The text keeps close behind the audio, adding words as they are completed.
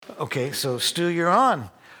Okay, so Stu, you're on.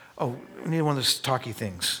 Oh, we need one of those talky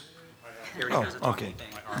things. Oh, okay.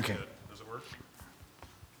 Okay. Does it work?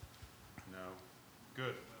 No.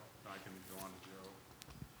 Good. I can go on to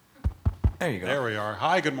Joe. There you go. There we are.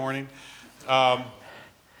 Hi, good morning.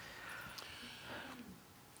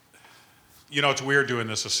 You know, it's weird doing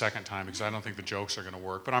this a second time because I don't think the jokes are going to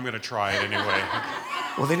work, but I'm going to try it anyway.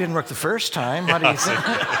 Well, they didn't work the first time. How do you think?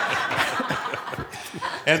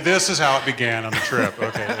 And this is how it began on the trip.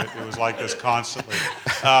 Okay, it was like this constantly.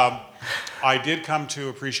 I did come to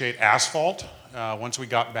appreciate asphalt once we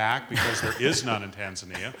got back because there is none in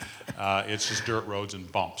Tanzania. It's just dirt roads and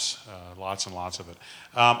bumps, lots and lots of it.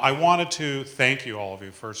 I wanted to thank you, all of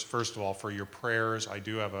you, first of all, for your prayers. I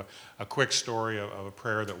do have a quick story of a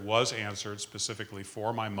prayer that was answered specifically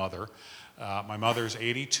for my mother. My mother's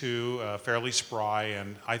 82, fairly spry,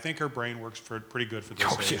 and I think her brain works pretty good for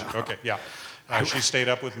this age. Yeah. Okay, yeah. She stayed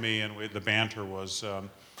up with me, and the banter was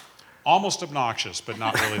almost obnoxious, but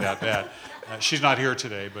not really that bad. She's not here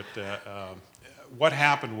today, but what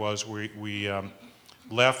happened was we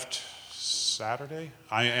left Saturday.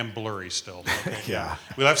 I am blurry still. Okay? Yeah.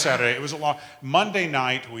 We left Saturday. It was a long Monday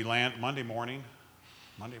night. Monday morning.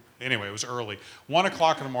 Anyway, it was early. 1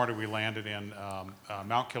 o'clock in the morning, we landed in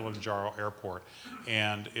Mount Kilimanjaro Airport,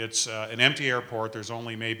 and it's an empty airport. There's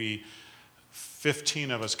only maybe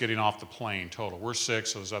 15 of us getting off the plane total. We're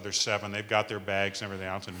 6, those other 7, they've got their bags and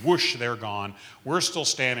everything else, and whoosh, they're gone. We're still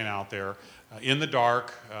standing out there in the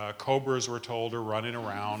dark. Cobras, we're told, are running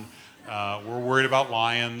around. We're worried about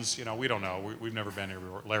lions. You know, we don't know. We've never been here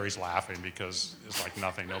before. Larry's laughing because it's like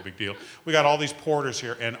nothing, no big deal. We got all these porters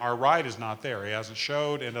here, and our ride is not there. He hasn't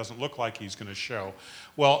showed and doesn't look like he's going to show.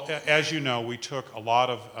 Well, as you know, we took a lot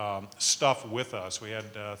of stuff with us. We had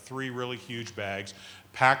 3 really huge bags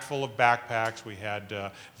packed full of backpacks. We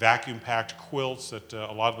had vacuum-packed quilts that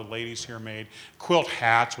a lot of the ladies here made, quilt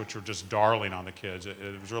hats, which were just darling on the kids.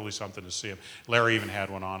 It was really something to see them. Larry even had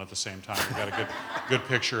one on at the same time. We got a good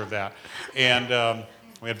picture of that. And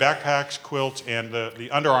we had backpacks, quilts, and the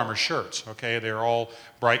Under Armour shirts, okay? They're all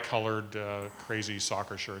bright-colored, crazy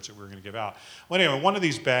soccer shirts that we were going to give out. Well, anyway, one of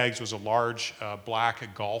these bags was a large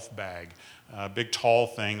black golf bag, big tall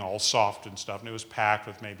thing, all soft and stuff, and it was packed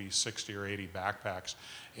with maybe 60 or 80 backpacks.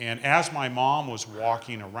 And as my mom was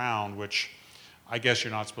walking around, which I guess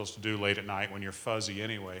you're not supposed to do late at night when you're fuzzy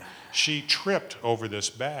anyway, she tripped over this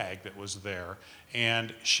bag that was there,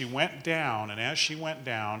 and she went down, and as she went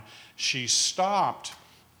down, she stopped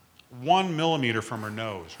 1 millimeter from her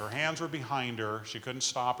nose. Her hands were behind her. She couldn't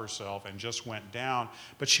stop herself and just went down.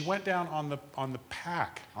 But she went down on the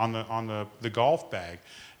pack, on the golf bag.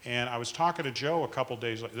 And I was talking to Joe a couple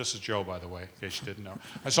days later. This is Joe, by the way, in case you didn't know.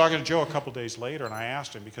 I was talking to Joe a couple days later, and I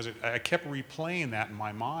asked him, because I kept replaying that in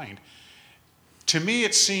my mind. To me,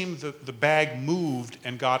 it seemed that the bag moved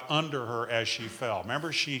and got under her as she fell.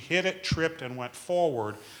 Remember, she hit it, tripped, and went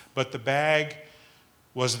forward, but the bag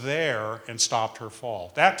was there and stopped her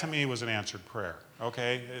fall. That, to me, was an answered prayer,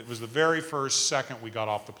 okay? It was the very first second we got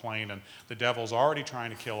off the plane, and the devil's already trying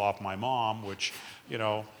to kill off my mom, which, you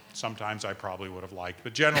know, sometimes I probably would have liked,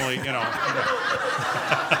 but generally, you know.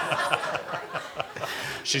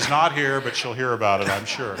 She's not here, but she'll hear about it, I'm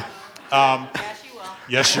sure. Yes, you will.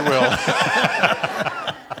 Yes, you will.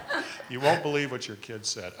 You won't believe what your kid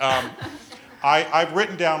said. I've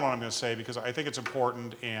written down what I'm going to say because I think it's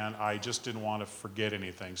important, and I just didn't want to forget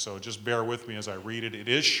anything. So just bear with me as I read it. It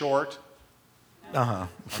is short. Uh-huh.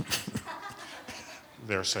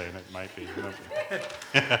 They're saying it might be.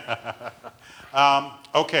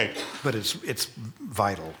 Okay. But it's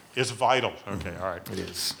vital. It's vital. Okay, all right. It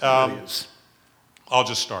is. It really is. I'll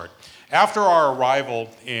just start. After our arrival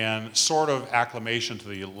and sort of acclimation to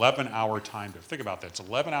the 11-hour time difference, think about that, it's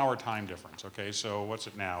 11-hour time difference, okay? So what's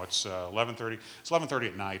it now? It's 11:30. It's 11:30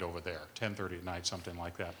 at night over there, 10:30 at night, something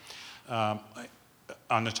like that.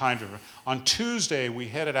 On the time difference. On Tuesday, we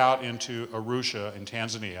headed out into Arusha in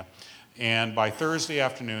Tanzania, and by Thursday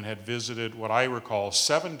afternoon had visited what I recall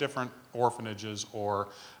 7 different orphanages or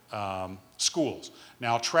schools.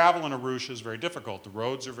 Now, travel in Arusha is very difficult. The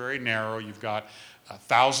roads are very narrow. You've got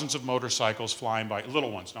thousands of motorcycles flying by,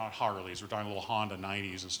 little ones, not Harleys. We're talking little Honda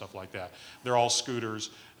 90s and stuff like that. They're all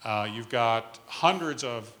scooters. You've got hundreds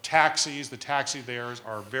of taxis. The taxi there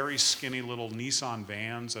are very skinny little Nissan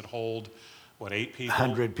vans that hold, what, 8 people?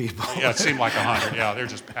 100 people. Yeah, it seemed like 100. Yeah, they're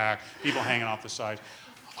just packed. People hanging off the sides.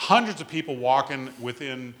 Hundreds of people walking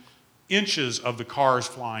within inches of the cars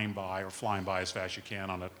flying by, or flying by as fast as you can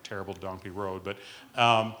on a terrible donkey road. But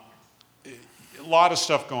a lot of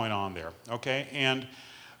stuff going on there, okay? And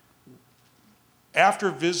after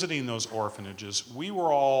visiting those orphanages, we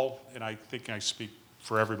were all, and I think I speak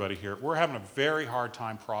for everybody here. We're having a very hard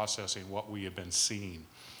time processing what we have been seeing.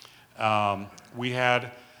 We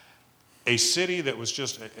had a city that was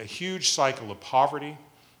just a huge cycle of poverty.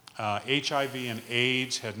 HIV and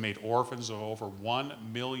AIDS had made orphans of over 1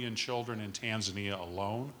 million children in Tanzania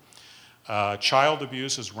alone. Child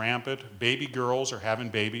abuse is rampant. Baby girls are having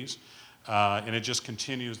babies. And it just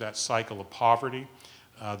continues that cycle of poverty.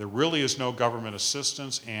 There really is no government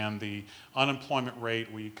assistance, and the unemployment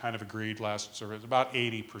rate, we kind of agreed last survey, is about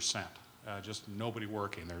 80%. Just nobody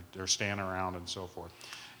working. They're standing around and so forth.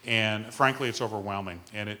 And frankly, it's overwhelming,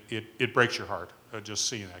 and it breaks your heart just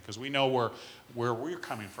seeing that, because we know where we're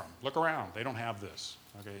coming from. Look around. They don't have this,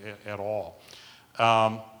 okay, at all.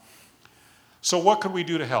 So what could we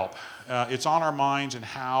do to help? It's on our minds, and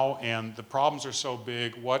how, and the problems are so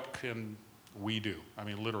big. What can we do? I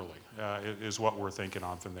mean, literally, is what we're thinking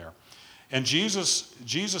on from there. And Jesus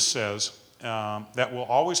says that we'll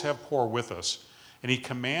always have poor with us, and he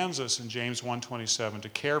commands us in James 1:27 to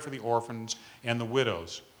care for the orphans and the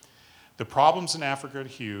widows. The problems in Africa are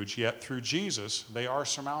huge, yet through Jesus, they are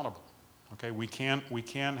surmountable. Okay, we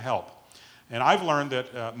can help. And I've learned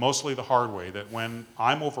that mostly the hard way, that when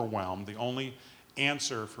I'm overwhelmed, the only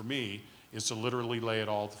answer for me is to literally lay it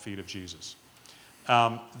all at the feet of Jesus.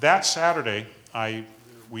 That Saturday,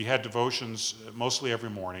 we had devotions mostly every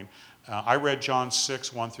morning. I read John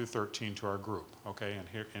 6:1-13 to our group, okay,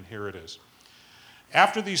 and here it is.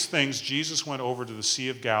 After these things, Jesus went over to the Sea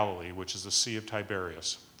of Galilee, which is the Sea of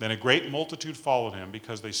Tiberias. Then a great multitude followed him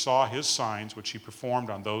because they saw his signs which he performed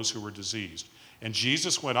on those who were diseased. And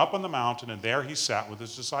Jesus went up on the mountain, and there he sat with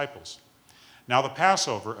his disciples. Now the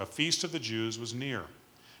Passover, a feast of the Jews, was near.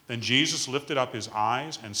 Then Jesus lifted up his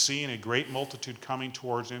eyes, and seeing a great multitude coming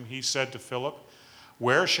towards him, he said to Philip,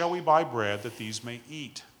 "Where shall we buy bread that these may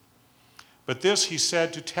eat?" But this he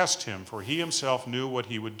said to test him, for he himself knew what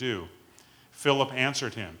he would do. Philip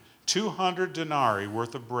answered him, 200 denarii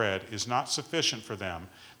worth of bread is not sufficient for them,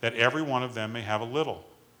 that every one of them may have a little.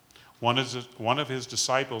 One of his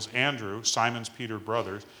disciples, Andrew, Simon Peter's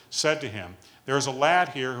brother, said to him, "There is a lad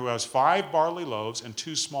here who has 5 barley loaves and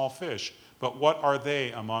 2 small fish, but what are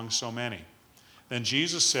they among so many?" Then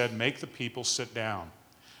Jesus said, "Make the people sit down."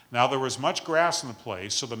 Now there was much grass in the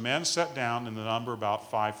place, so the men sat down in the number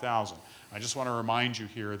about 5,000. I just want to remind you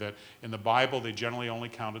here that in the Bible, they generally only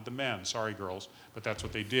counted the men. Sorry, girls, but that's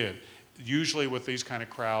what they did. Usually with these kind of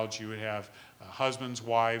crowds, you would have husbands,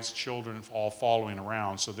 wives, children all following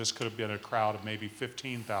around, so this could have been a crowd of maybe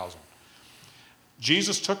 15,000.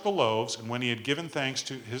 Jesus took the loaves, and when he had given thanks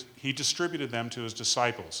he distributed them to his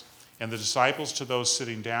disciples, and the disciples to those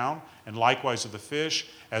sitting down, and likewise of the fish,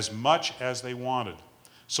 as much as they wanted.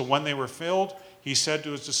 So when they were filled, he said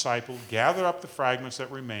to his disciples, "Gather up the fragments that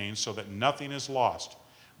remain, so that nothing is lost."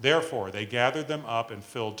 Therefore they gathered them up and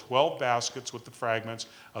filled 12 baskets with the fragments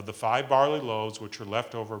of the 5 barley loaves which were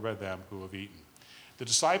left over by them who have eaten. The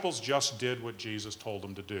disciples just did what Jesus told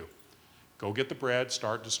them to do. Go get the bread,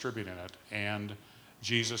 start distributing it, and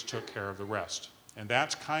Jesus took care of the rest. And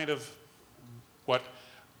that's kind of what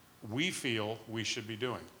we feel we should be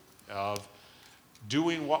doing, of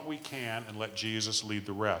doing what we can and let Jesus lead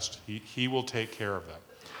the rest. He will take care of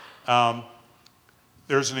that.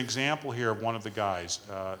 There's an example here of one of the guys.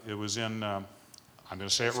 It was in, I'm going to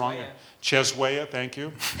say it wrong. Cheswaya, thank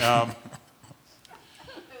you.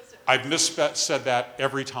 I've missaid that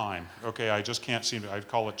every time. Okay, I just can't seem to. I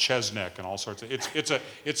call it Chesneck and all sorts of.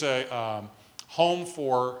 It's a home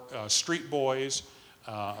for street boys,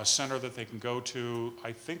 a center that they can go to.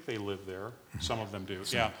 I think they live there. Some of them do.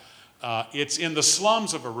 Yeah. It's in the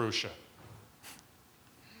slums of Arusha.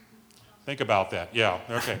 Think about that. Yeah,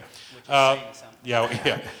 okay.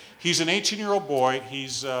 Yeah. He's an 18-year-old boy.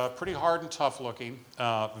 He's pretty hard and tough looking,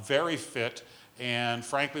 very fit, and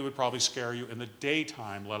frankly would probably scare you in the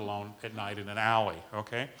daytime, let alone at night in an alley,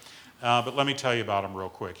 okay? But let me tell you about him real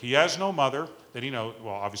quick. He has no mother that he knows.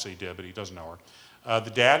 Well, obviously he did, but he doesn't know her.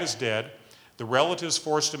 The dad is dead. The relatives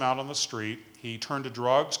forced him out on the street. He turned to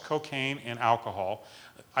drugs, cocaine, and alcohol.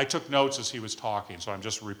 I took notes as he was talking, so I'm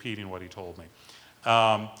just repeating what he told me.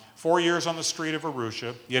 4 years on the street of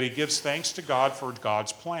Arusha, yet he gives thanks to God for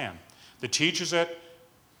God's plan. The teachers at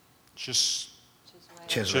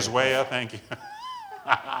Cheswaya, thank you,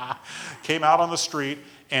 came out on the street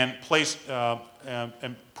and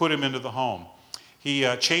put him into the home. He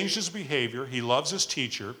changed his behavior. He loves his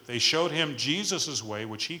teacher. They showed him Jesus' way,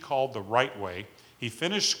 which he called the right way. He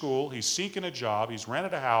finished school. He's seeking a job. He's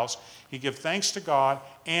rented a house. He gave thanks to God.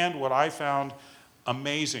 And what I found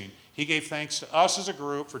amazing, he gave thanks to us as a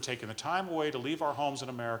group for taking the time away to leave our homes in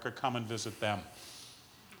America, come and visit them.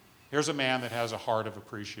 Here's a man that has a heart of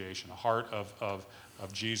appreciation, a heart of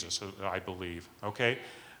Jesus, I believe, okay?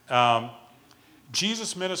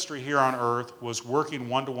 Jesus' ministry here on earth was working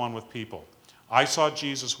one-to-one with people. I saw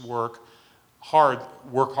Jesus work hard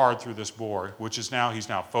through this boy, which is he's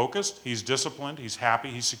now focused, he's disciplined, he's happy,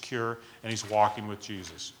 he's secure, and he's walking with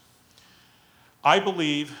Jesus. I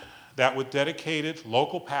believe that with dedicated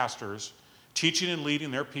local pastors teaching and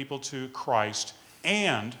leading their people to Christ,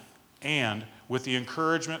 and with the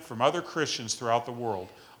encouragement from other Christians throughout the world,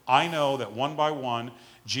 I know that one by one,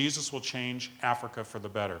 Jesus will change Africa for the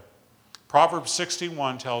better. Proverbs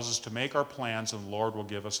 61 tells us to make our plans and the Lord will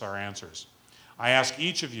give us our answers. I ask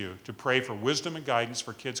each of you to pray for wisdom and guidance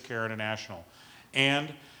for Kids Care International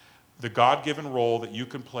and the God-given role that you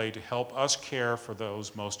can play to help us care for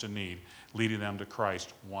those most in need, leading them to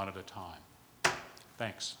Christ one at a time.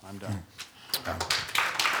 Thanks. I'm done.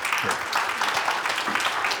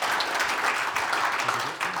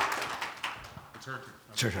 It's her turn.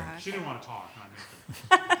 It's her turn. She didn't want to talk.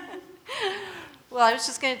 No, Well, I was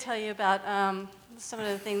just going to tell you about some of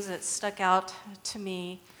the things that stuck out to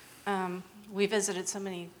me. We visited so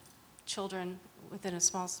many children within a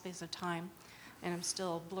small space of time, and I'm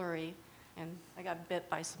still blurry, and I got bit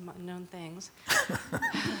by some unknown things.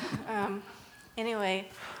 Anyway,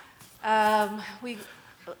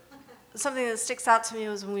 something that sticks out to me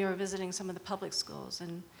was when we were visiting some of the public schools,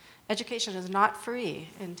 and education is not free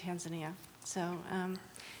in Tanzania. So,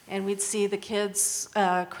 and we'd see the kids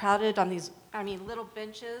crowded on these, little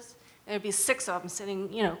benches. There'd be 6 of them sitting,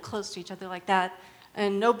 close to each other like that,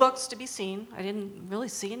 and no books to be seen. I didn't really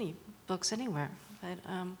see any books anywhere, but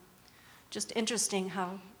just interesting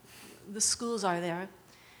how the schools are there.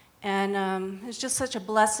 And it's just such a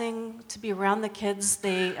blessing to be around the kids.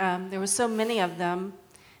 There were so many of them,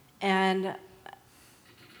 and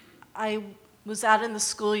I was out in the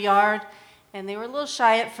schoolyard, and they were a little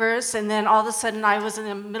shy at first, and then all of a sudden I was in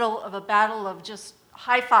the middle of a battle of just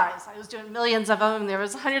high fives. I was doing millions of them, and there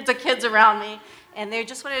was hundreds of kids around me, and they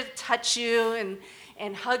just wanted to touch you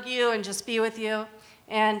and hug you and just be with you.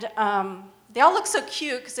 And they all look so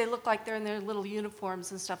cute because they look like they're in their little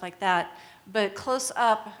uniforms and stuff like that. But close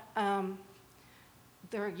up,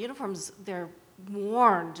 their uniforms, they're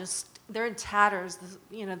worn, they're in tatters.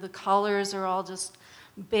 The collars are all just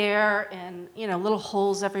bare and, little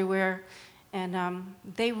holes everywhere. And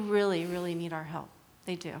they really, really need our help.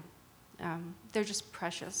 They do. They're just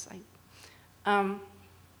precious.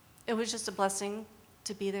 It was just a blessing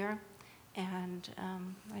to be there. And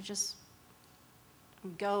I just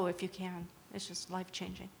go if you can. It's just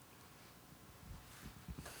life-changing.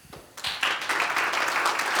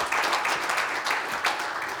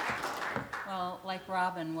 Well, like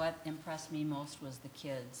Robin, what impressed me most was the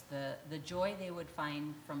kids, the joy they would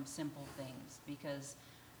find from simple things. Because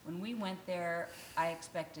when we went there, I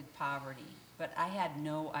expected poverty, but I had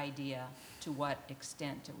no idea to what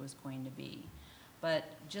extent it was going to be. But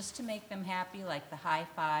just to make them happy, like the high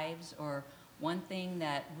fives, or one thing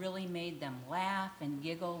that really made them laugh and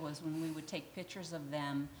giggle was when we would take pictures of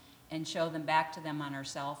them and show them back to them on our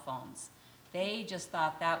cell phones. They just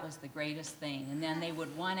thought that was the greatest thing. And then they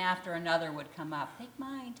would, one after another would come up, take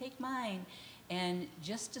mine, take mine. And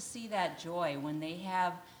just to see that joy when they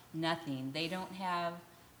have nothing, they don't have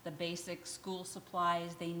the basic school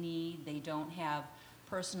supplies they need, they don't have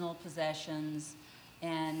personal possessions,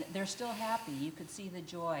 and they're still happy. You could see the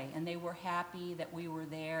joy, and they were happy that we were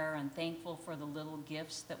there and thankful for the little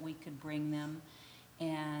gifts that we could bring them.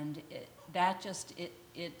 And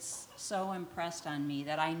it's so impressed on me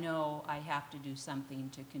that I know I have to do something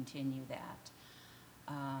to continue that.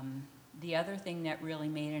 The other thing that really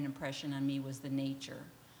made an impression on me was the nature.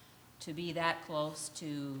 To be that close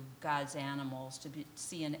to God's animals, to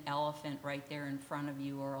see an elephant right there in front of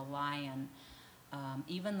you, or a lion,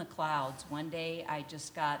 even the clouds. One day I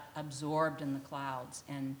just got absorbed in the clouds,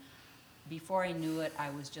 and before I knew it, I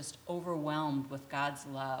was just overwhelmed with God's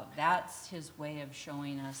love. That's his way of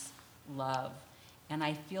showing us love. And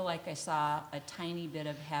I feel like I saw a tiny bit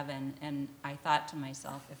of heaven, and I thought to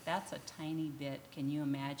myself, if that's a tiny bit, can you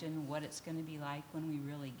imagine what it's going to be like when we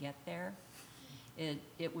really get there?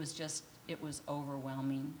 It was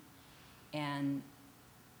overwhelming. And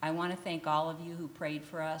I want to thank all of you who prayed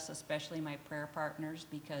for us, especially my prayer partners,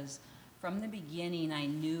 because from the beginning I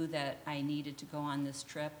knew that I needed to go on this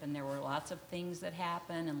trip, and there were lots of things that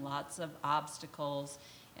happened and lots of obstacles.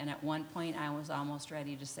 And at one point I was almost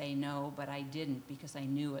ready to say no, but I didn't, because I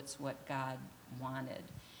knew it's what God wanted.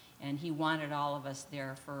 And he wanted all of us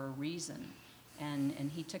there for a reason.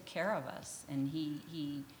 And he took care of us, and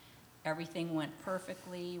everything went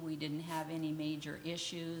perfectly. We didn't have any major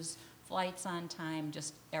issues, flights on time,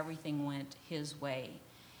 just everything went his way.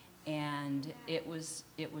 And it was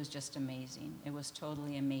just amazing. It was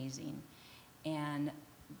totally amazing. And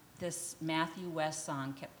this Matthew West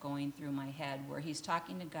song kept going through my head where he's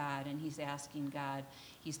talking to God and he's asking God,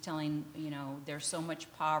 he's telling, there's so much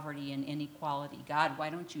poverty and inequality. God,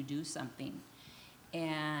 why don't you do something?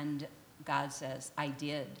 And God says, I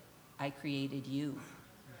did. I created you.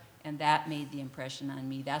 And that made the impression on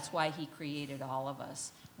me. That's why he created all of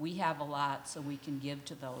us. We have a lot so we can give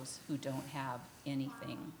to those who don't have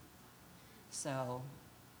anything. So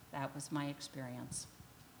that was my experience.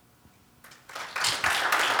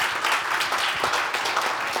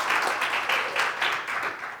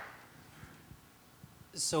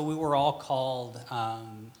 So we were all called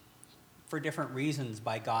for different reasons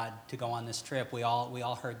by God to go on this trip. We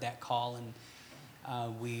all heard that call,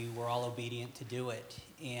 and we were all obedient to do it.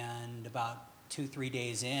 And about 2-3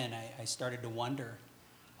 days in, I started to wonder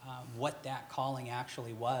what that calling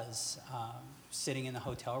actually was. Sitting in the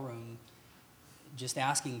hotel room, just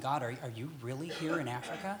asking God, are you really here in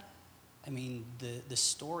Africa? I mean, the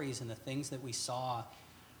stories and the things that we saw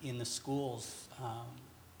in the schools,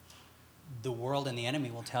 the world and the enemy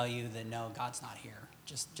will tell you that no, God's not here.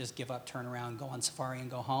 Just give up, turn around, go on safari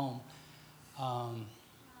and go home.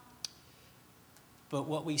 But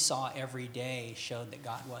what we saw every day showed that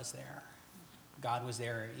God was there. God was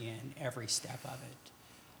there in every step of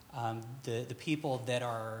it. The people that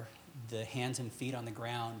are the hands and feet on the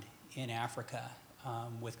ground in Africa,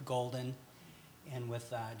 with Golden and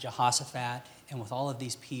with Jehoshaphat and with all of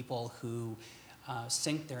these people who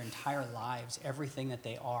sink their entire lives, everything that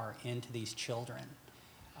they are, into these children,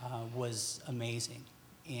 was amazing.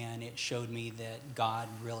 And it showed me that God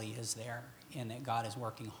really is there and that God is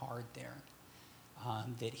working hard there,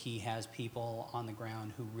 that he has people on the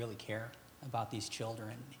ground who really care about these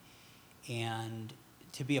children. And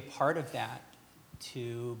to be a part of that,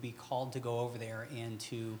 to be called to go over there and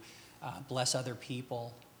to bless other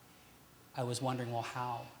people, I was wondering, well,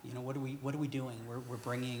 how? What are we doing? We're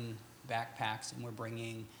bringing backpacks and we're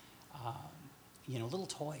bringing, little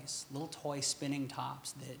toy spinning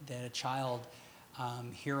tops that a child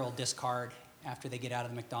here will discard after they get out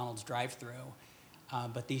of the McDonald's drive-thru.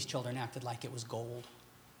 But these children acted like it was gold,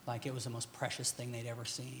 like it was the most precious thing they'd ever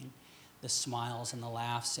seen. The smiles and the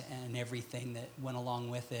laughs and everything that went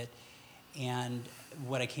along with it. And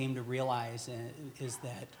what I came to realize is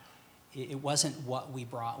that it wasn't what we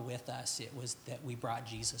brought with us, it was that we brought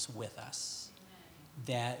Jesus with us.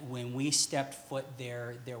 That when we stepped foot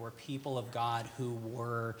there, there were people of God who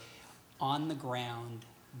were on the ground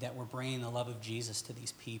that were bringing the love of Jesus to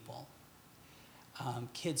these people.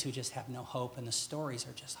 Kids who just have no hope, and the stories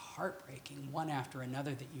are just heartbreaking, one after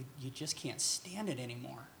another, that you just can't stand it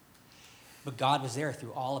anymore. But God was there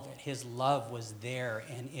through all of it. His love was there,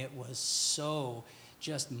 and it was so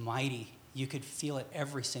just mighty. You could feel it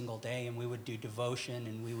every single day, and we would do devotion,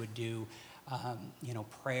 and we would do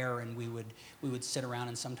prayer, and we would sit around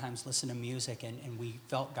and sometimes listen to music, and we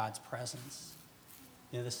felt God's presence.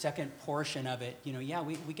 The second portion of it,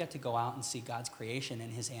 we get to go out and see God's creation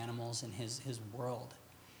and his animals and his world.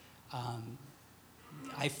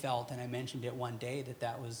 I felt, and I mentioned it one day,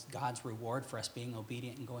 that was God's reward for us being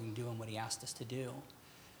obedient and going and doing what he asked us to do.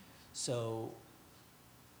 So,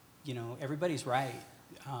 everybody's right.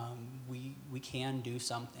 We can do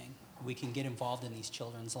something. We can get involved in these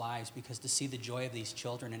children's lives, because to see the joy of these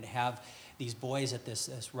children and to have these boys at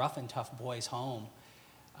this rough and tough boys' home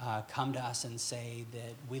come to us and say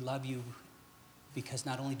that we love you because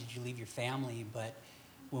not only did you leave your family, but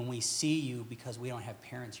when we see you, because we don't have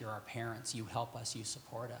parents, you're our parents, you help us, you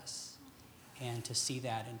support us. And to see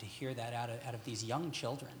that and to hear that out of these young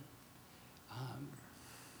children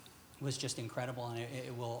was just incredible, and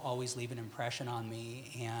it will always leave an impression on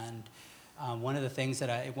me. And one of the things that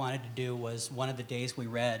I wanted to do was, one of the days we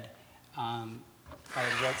read, I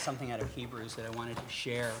read something out of Hebrews that I wanted to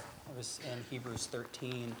share. It was in Hebrews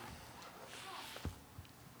 13.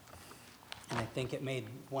 And I think it made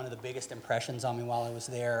one of the biggest impressions on me while I was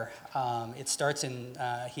there. It starts in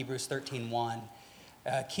Hebrews 13:1.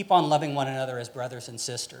 Keep on loving one another as brothers and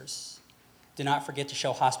sisters. Do not forget to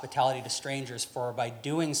show hospitality to strangers, for by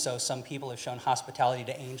doing so, some people have shown hospitality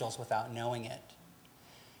to angels without knowing it.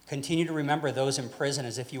 Continue to remember those in prison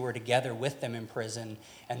as if you were together with them in prison,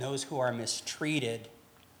 and those who are mistreated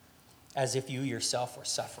as if you yourself were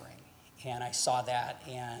suffering. And I saw that,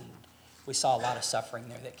 and we saw a lot of suffering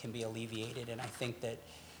there that can be alleviated, and I think that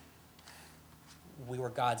we were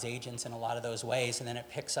God's agents in a lot of those ways. And then it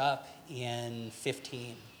picks up in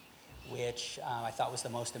 15, which I thought was the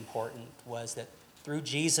most important, was that through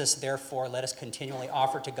Jesus, therefore, let us continually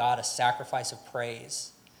offer to God a sacrifice of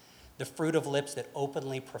praise, the fruit of lips that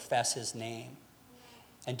openly profess his name.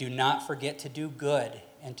 And do not forget to do good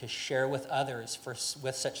and to share with others, for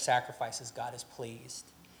with such sacrifices God is pleased.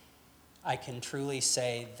 I can truly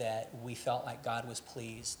say that we felt like God was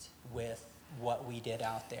pleased with what we did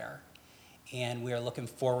out there. And we are looking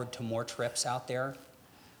forward to more trips out there.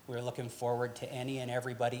 We're looking forward to any and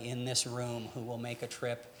everybody in this room who will make a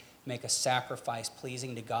trip, make a sacrifice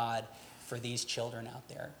pleasing to God for these children out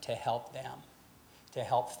there, to help them, to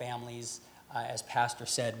help families, as Pastor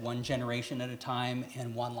said, one generation at a time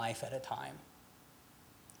and one life at a time.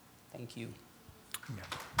 Thank you. Yeah.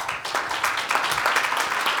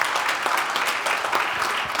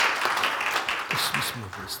 Let's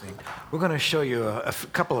move this thing. We're going to show you a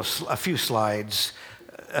few slides.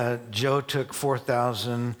 Joe took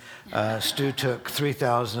 4,000. Stu took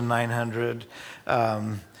 3,900.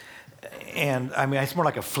 And I mean, it's more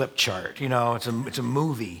like a flip chart. You know, it's a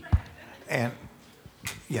movie. And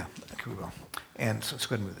yeah, okay, we will. And so let's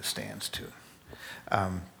go ahead and move the stands too.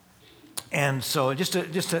 And so just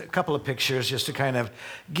a couple of pictures just to kind of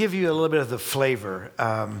give you a little bit of the flavor.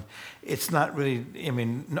 It's not really, I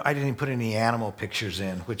mean, I didn't even put any animal pictures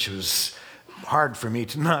in, which was hard for me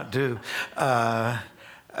to not do,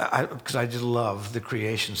 because I just love the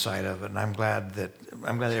creation side of it, and I'm glad that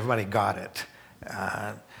everybody got it.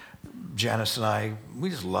 Janice and I, we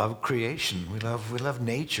just love creation. We love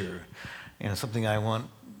nature, and it's something I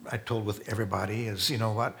told with everybody is, you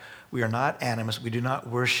know what? We are not animists. We do not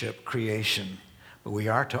worship creation, but we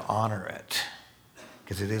are to honor it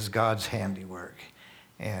because it is God's handiwork.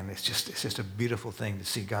 And it's just a beautiful thing to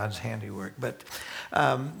see God's handiwork. But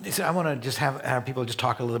so I want to just have people just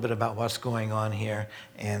talk a little bit about what's going on here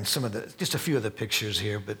and just a few of the pictures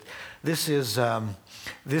here. But this is at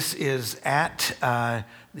the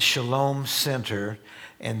Shalom Center.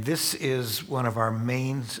 And this is one of our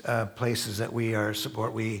main places that we are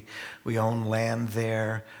support. We own land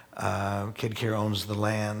there. Kid Care owns the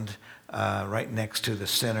land right next to the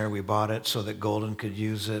center. We bought it so that Golden could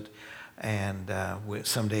use it. And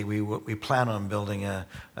someday we plan on building an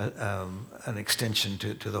extension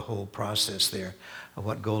to the whole process there of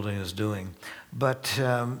what Golden is doing. But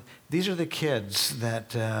these are the kids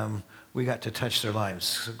that we got to touch their lives.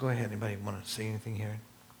 So go ahead. Anybody want to say anything here?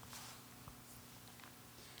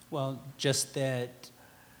 Well, just that,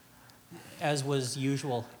 as was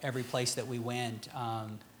usual, every place that we went,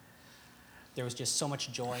 there was just so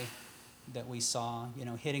much joy that we saw, you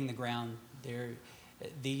know, hitting the ground.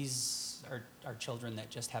 These are children that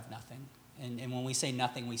just have nothing. And when we say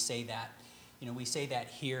nothing, we say that, you know, we say that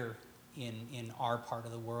here in our part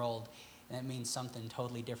of the world, and that means something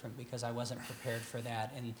totally different because I wasn't prepared for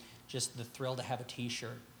that. And just the thrill to have a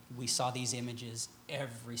T-shirt. We saw these images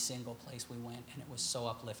every single place we went, and it was so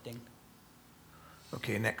uplifting.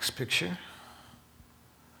 Okay, next picture.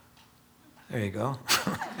 There you go.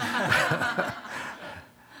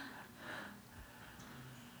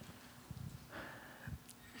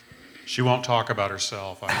 She won't talk about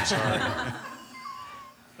herself. I'm sorry.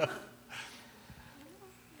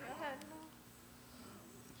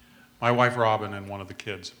 My wife Robin and one of the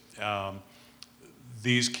kids.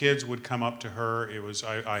 These kids would come up to her.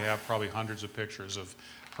 I have probably hundreds of pictures of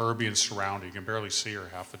her being surrounded. You can barely see her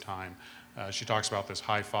half the time. She talks about this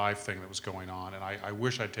high five thing that was going on, and I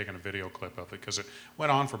wish I'd taken a video clip of it because it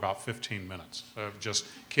went on for about 15 minutes of just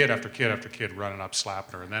kid after kid after kid running up,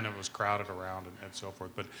 slapping her, and then it was crowded around and so forth.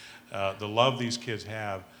 But the love these kids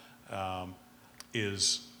have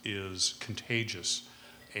is contagious,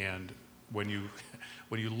 and when you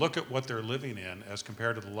look at what they're living in as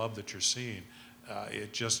compared to the love that you're seeing,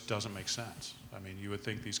 it just doesn't make sense. I mean, you would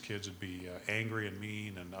think these kids would be angry and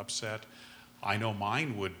mean and upset. I know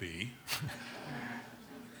mine would be,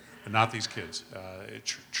 but not these kids.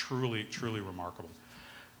 Truly remarkable.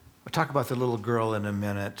 We'll talk about the little girl in a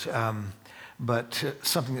minute, but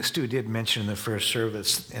something that Stu did mention in the first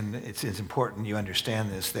service, and it's important you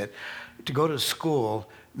understand this, that to go to school,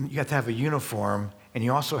 you have to have a uniform, and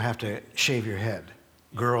you also have to shave your head.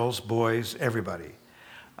 Girls, boys, everybody.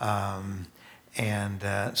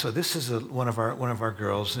 So this is one of our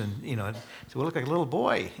girls, and you know, it will look like a little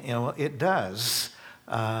boy. You know, it does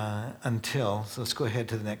until. So let's go ahead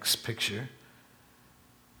to the next picture.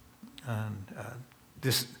 And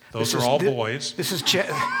Those are all boys. This is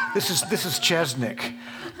Chesnick.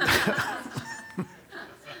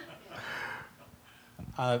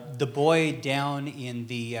 The boy down in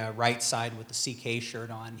the right side with the CK shirt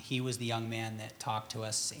on, he was the young man that talked to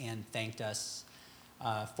us and thanked us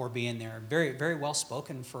for being there. Very, very well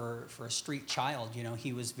spoken for a street child. You know,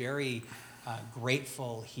 he was very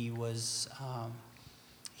grateful. He was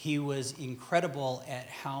incredible at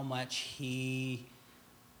how much he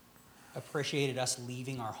appreciated us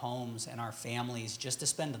leaving our homes and our families just to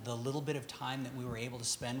spend the little bit of time that we were able to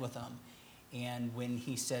spend with them. And when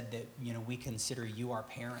he said that, we consider you our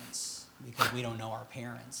parents because we don't know our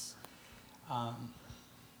parents,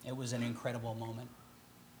 it was an incredible moment.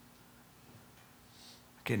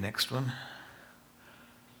 Okay, next one.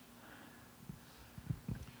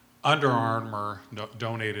 Under Armour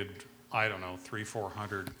donated, I don't know,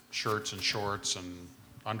 300-400 shirts and shorts and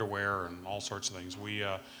underwear and all sorts of things.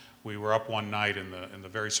 We were up one night in the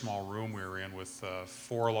very small room we were in with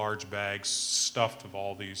 4 large bags stuffed of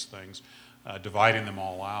all these things, dividing them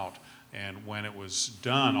all out. And when it was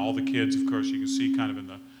done, all the kids, of course, you can see kind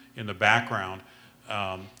of in the background,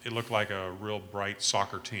 it looked like a real bright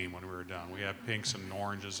soccer team when we were done. We had pinks and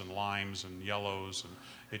oranges and limes and yellows, and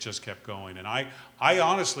it just kept going. And I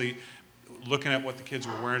honestly, looking at what the kids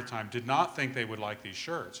were wearing at the time, did not think they would like these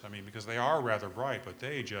shirts. I mean, because they are rather bright, but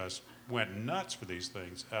they just went nuts for these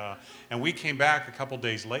things. And we came back a couple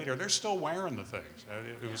days later, they're still wearing the things.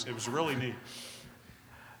 It was really neat.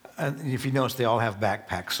 If you notice, they all have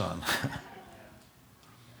backpacks on.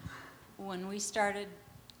 When we started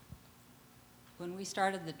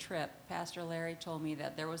the trip, Pastor Larry told me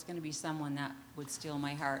that there was going to be someone that would steal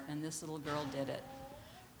my heart, and this little girl did it.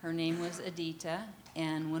 Her name was Adita,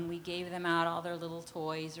 and when we gave them out all their little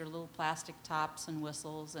toys, their little plastic tops and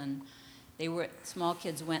whistles, and small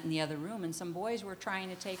kids went in the other room, and some boys were trying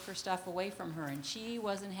to take her stuff away from her, and she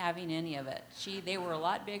wasn't having any of it. They were a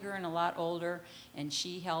lot bigger and a lot older, and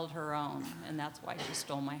she held her own, and that's why she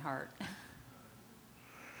stole my heart.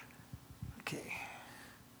 Okay.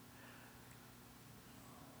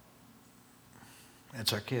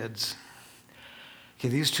 That's our kids. Okay,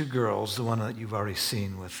 these 2 girls, the one that you've already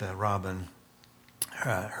seen with Robin,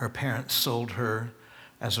 her parents sold her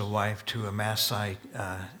as a wife to a Maasai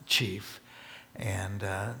chief, and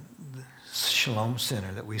the Shalom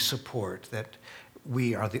Center that we support, that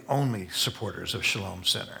we are the only supporters of Shalom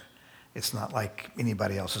Center. It's not like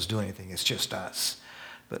anybody else is doing anything, it's just us.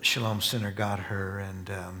 But Shalom Center got her and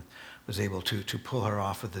was able to pull her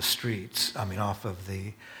off of the streets, off of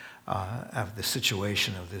the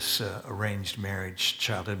situation of this arranged marriage,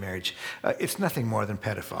 childhood marriage. It's nothing more than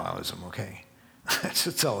pedophilism, okay?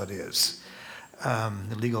 That's all it is.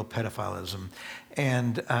 Illegal pedophilism.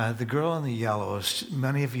 And the girl in the yellows,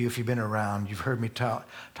 many of you, if you've been around, you've heard me talk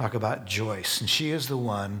about Joyce. And she is the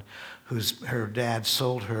one her dad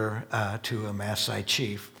sold her to a Maasai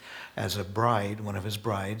chief as a bride, one of his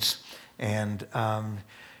brides. And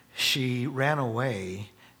she ran away,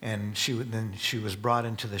 and then she was brought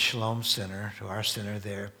into the Shalom Center, to our center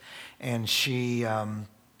there. And she,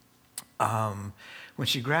 when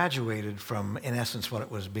she graduated from, in essence, what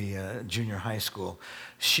it was be a junior high school,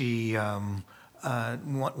 she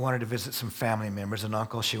wanted to visit some family members, an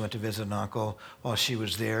uncle. She went to visit an uncle. While she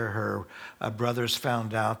was there, her brothers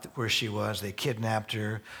found out where she was. They kidnapped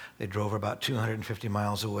her. They drove her about 250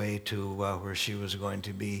 miles away to where she was going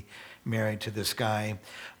to be married to this guy.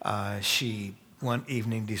 She, one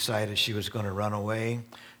evening, decided she was going to run away.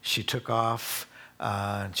 She took off.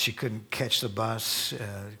 She couldn't catch the bus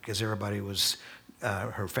because everybody was,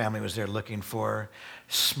 her family was there looking for her.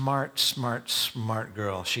 Smart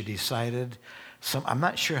girl. She decided, I'm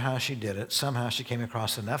not sure how she did it. Somehow she came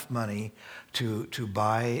across enough money to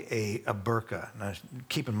buy a burqa. Now,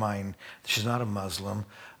 keep in mind, she's not a Muslim.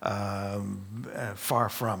 Far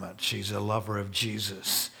from it. She's a lover of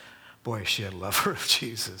Jesus. Boy, she had a lover of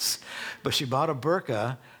Jesus. But she bought a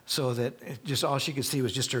burqa so that just all she could see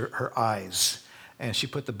was just her eyes. And she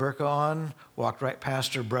put the burqa on, walked right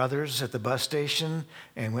past her brothers at the bus station,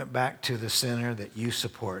 and went back to the center that you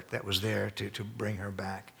support that was there to bring her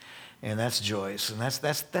back. And that's Joyce. And that's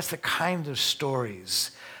the kind of stories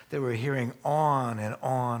that we're hearing on and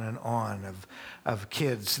on and on of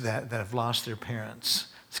kids that have lost their parents.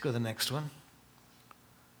 Let's go to the next one.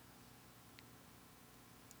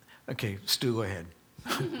 Okay, Stu, go ahead.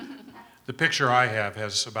 The picture I have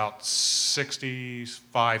has about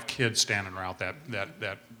 65 kids standing around that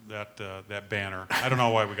banner. I don't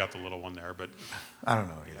know why we got the little one there, but I don't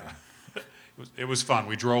know, yeah. It was fun.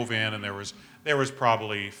 We drove in, and there was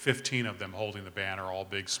probably 15 of them holding the banner, all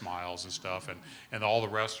big smiles and stuff, and all the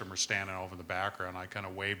rest of them are standing over in the background. I kind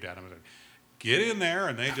of waved at them and said, "Get in there,"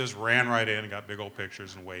 and they just ran right in and got big old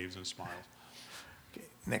pictures and waves and smiles. Okay,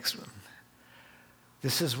 next one.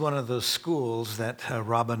 This is one of those schools that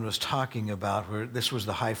Robin was talking about, where this was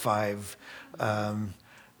the high five.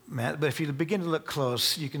 But if you begin to look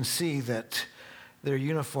close, you can see that their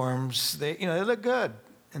uniforms, they look good.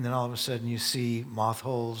 And then all of a sudden you see moth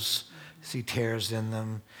holes, see tears in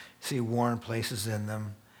them, see worn places in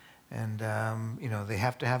them. And, they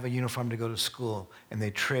have to have a uniform to go to school, and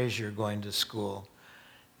they treasure going to school.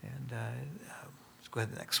 And let's go ahead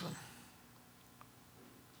to the next one.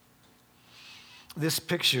 This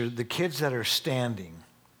picture, the kids that are standing,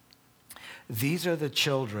 these are the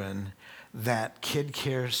children that Kid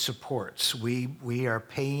Care supports. We are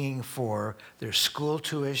paying for their school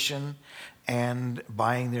tuition and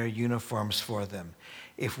buying their uniforms for them.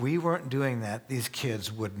 If we weren't doing that, these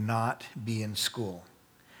kids would not be in school.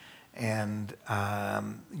 And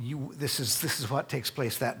this is what takes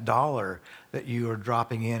place. That dollar that you are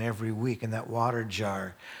dropping in every week in that water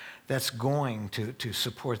jar, that's going to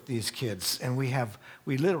support these kids. And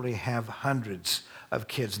we literally have hundreds of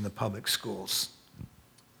kids in the public schools.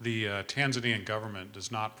 The Tanzanian government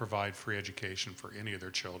does not provide free education for any of their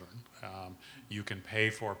children. You can pay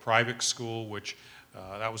for a private school, which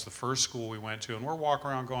that was the first school we went to, and we're walking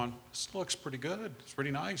around going, this looks pretty good. It's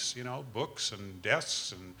pretty nice, books and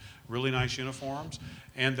desks and really nice uniforms.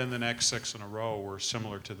 And then the next 6 in a row were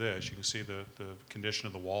similar to this. You can see the condition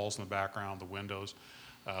of the walls in the background, the windows,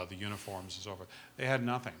 the uniforms is over. They had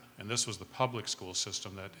nothing. And this was the public school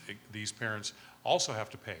system that these parents also have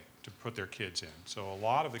to pay to put their kids in. So a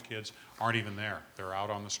lot of the kids aren't even there. They're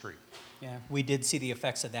out on the street. Yeah, we did see the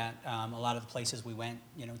effects of that. A lot of the places we went,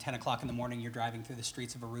 10 o'clock in the morning, you're driving through the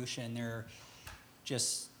streets of Arusha, and there are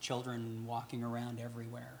just children walking around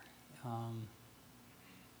everywhere.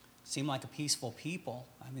 Seemed like a peaceful people.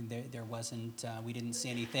 I mean, there wasn't, we didn't see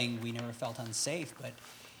anything, we never felt unsafe, but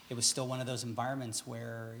it was still one of those environments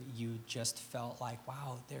where you just felt like,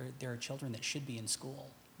 wow, there are children that should be in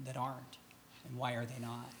school that aren't, and why are they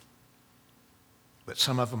not? But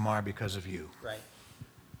some of them are because of you. Right.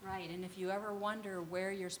 Right, and if you ever wonder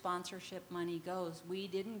where your sponsorship money goes, we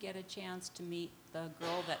didn't get a chance to meet the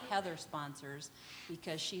girl that Heather sponsors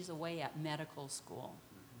because she's away at medical school.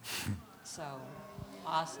 So,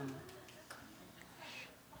 awesome.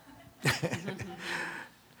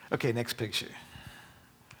 Okay, next picture.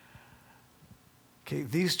 Okay,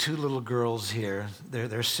 these two little girls here,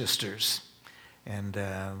 they're sisters, and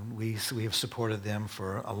we have supported them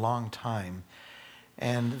for a long time.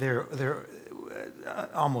 And they're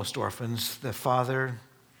almost orphans. The father,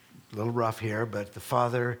 a little rough here, but the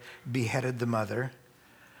father beheaded the mother,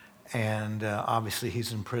 and obviously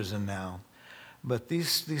he's in prison now. But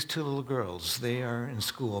these two little girls, they are in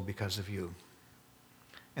school because of you,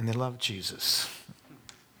 and they love Jesus.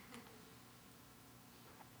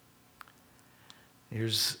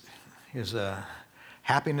 Here's a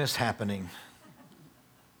happiness happening.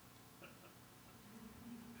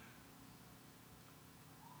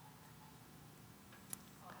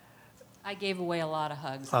 I gave away a lot of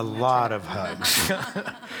hugs. A lot of hugs.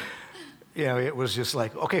 It was just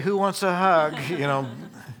like, okay, who wants a hug?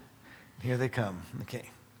 Here they come. Okay.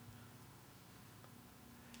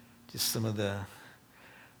 Just some of the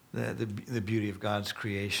beauty of God's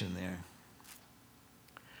creation there.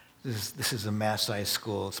 This is a mass-sized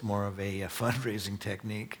school. It's more of a fundraising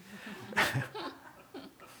technique.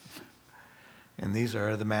 And these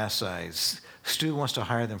are the mass size. Stu wants to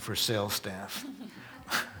hire them for sales staff.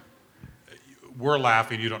 We're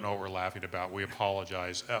laughing. You don't know what we're laughing about. We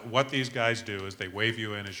apologize. What these guys do is they wave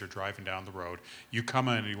you in as you're driving down the road. You come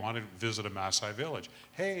in and you want to visit a Maasai village.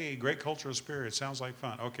 Hey, great cultural spirit. Sounds like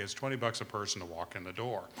fun. Okay, it's $20 a person to walk in the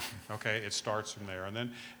door. Okay, it starts from there. And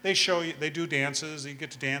then they show you, they do dances. You get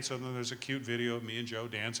to dance with them. There's a cute video of me and Joe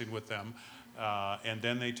dancing with them. And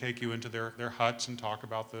then they take you into their huts and talk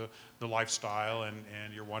about the lifestyle,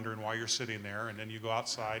 and you're wondering why you're sitting there. And then you go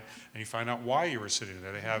outside and you find out why you were sitting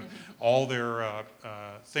there. They have all their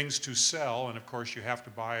things to sell, and of course you have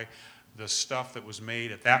to buy the stuff that was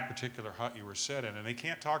made at that particular hut you were sitting in. And they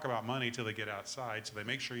can't talk about money till they get outside, so they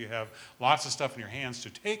make sure you have lots of stuff in your hands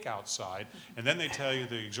to take outside, and then they tell you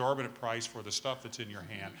the exorbitant price for the stuff that's in your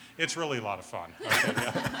hand. It's really a lot of fun.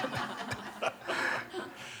 Okay?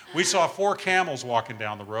 We saw 4 camels walking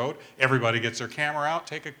down the road. Everybody gets their camera out,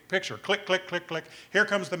 take a picture. Click, click, click, click. Here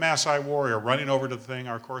comes the Maasai warrior running over to the thing.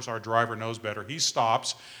 Of course, our driver knows better. He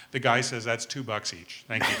stops. The guy says, that's $2 each.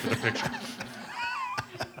 Thank you for the picture.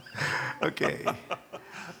 Okay.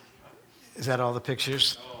 Is that all the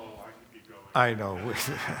pictures? Oh, I could keep going. I know.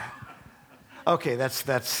 Okay, that's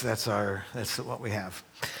what we have.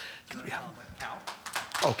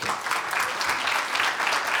 Okay.